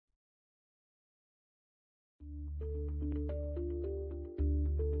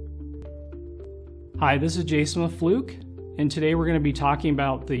Hi, this is Jason with FLUKE, and today we're going to be talking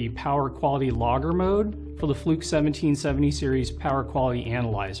about the power quality logger mode for the FLUKE 1770 series power quality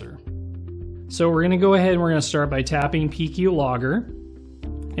analyzer. So we're going to go ahead and we're going to start by tapping PQ logger,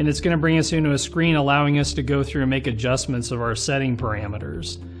 and it's going to bring us into a screen allowing us to go through and make adjustments of our setting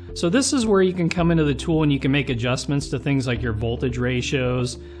parameters. So this is where you can come into the tool and you can make adjustments to things like your voltage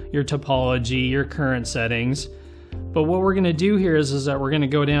ratios, your topology, your current settings. But what we're going to do here is that we're going to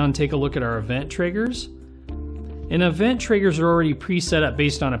go down and take a look at our event triggers. And event triggers are already preset up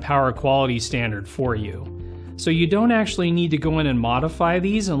based on a power quality standard for you. So you don't actually need to go in and modify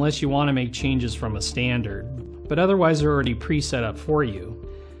these unless you want to make changes from a standard. But otherwise they're already preset up for you.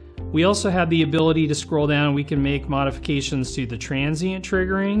 We also have the ability to scroll down and we can make modifications to the transient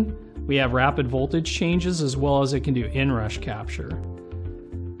triggering. We have rapid voltage changes as well as it can do inrush capture.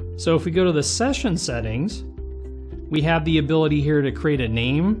 So if we go to the session settings, we have the ability here to create a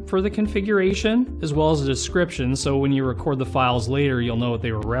name for the configuration as well as a description, so when you record the files later you'll know what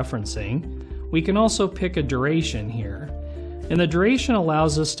they were referencing. We can also pick a duration here, and the duration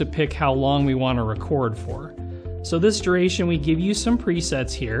allows us to pick how long we want to record for. So this duration, we give you some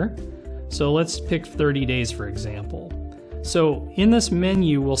presets here. So let's pick 30 days for example. So in this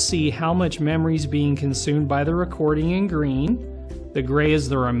menu we'll see how much memory is being consumed by the recording in green, the gray is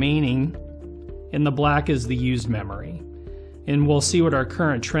the remaining, and the black is the used memory. And we'll see what our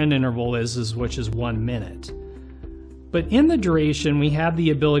current trend interval is which is 1 minute. But in the duration we have the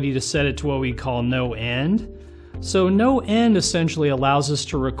ability to set it to what we call no end. So no end essentially allows us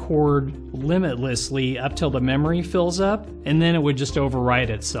to record limitlessly up till the memory fills up, and then it would just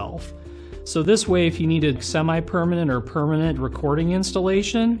override itself. So this way, if you need a semi-permanent or permanent recording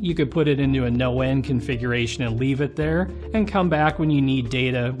installation, you could put it into a no end configuration and leave it there and come back when you need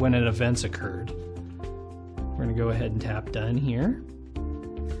data when an event's occurred. We're going to go ahead and tap done here.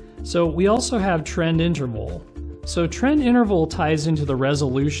 So we also have trend interval. So trend interval ties into the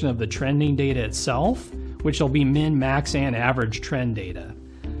resolution of the trending data itself, which will be min, max, and average trend data.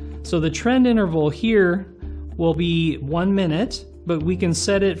 So the trend interval here will be 1 minute, but we can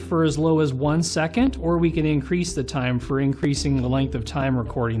set it for as low as 1 second, or we can increase the time for increasing the length of time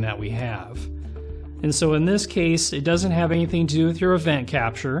recording that we have. And so in this case, it doesn't have anything to do with your event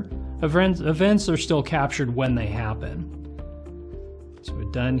capture. Events are still captured when they happen. So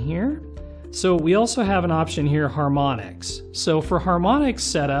we're done here. So we also have an option here, Harmonics. So for Harmonics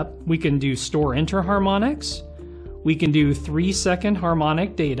setup, we can do store enter harmonics. We can do 3-second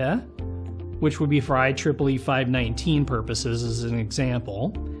harmonic data, which would be for IEEE 519 purposes as an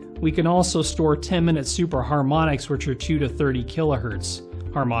example. We can also store 10-minute super harmonics, which are 2 to 30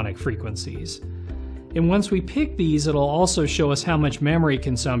 kilohertz harmonic frequencies. And once we pick these, it'll also show us how much memory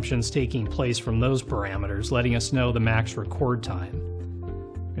consumption is taking place from those parameters, letting us know the max record time.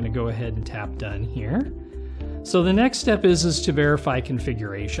 I'm going to go ahead and tap done here. So the next step is to verify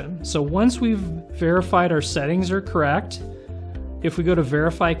configuration. So once we've verified our settings are correct, if we go to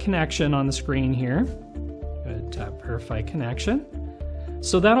verify connection on the screen here, go ahead and tap verify connection.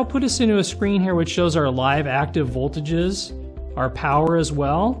 So that'll put us into a screen here which shows our live active voltages, our power as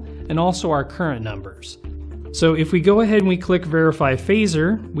well, and also our current numbers. So if we go ahead and we click verify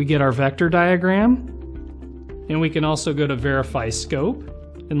phasor, we get our vector diagram, and we can also go to verify scope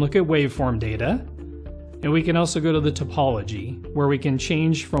and look at waveform data. And we can also go to the topology, where we can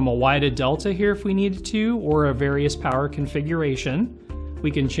change from a Y to delta here if we needed to, or a various power configuration. We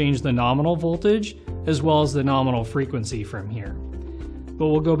can change the nominal voltage as well as the nominal frequency from here. But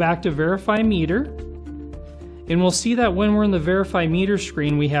we'll go back to verify meter, and we'll see that when we're in the verify meter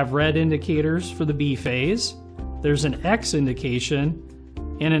screen, we have red indicators for the B phase, there's an X indication,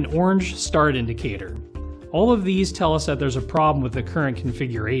 and an orange start indicator. All of these tell us that there's a problem with the current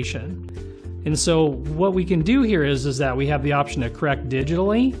configuration. And so what we can do here is that we have the option to correct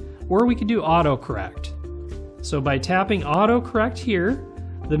digitally, or we can do autocorrect. So by tapping autocorrect here,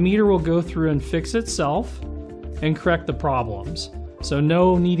 the meter will go through and fix itself and correct the problems. So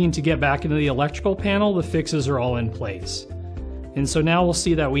no needing to get back into the electrical panel, the fixes are all in place. And so now we'll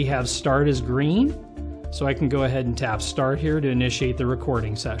see that we have start as green. So I can go ahead and tap start here to initiate the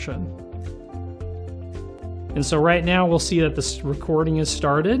recording session. And so right now we'll see that this recording is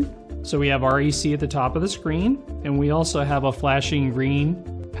started. So we have REC at the top of the screen, and we also have a flashing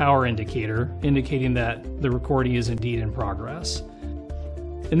green power indicator indicating that the recording is indeed in progress.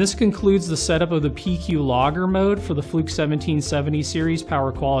 And this concludes the setup of the PQ logger mode for the FLUKE 1770 series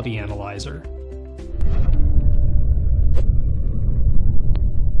power quality analyzer.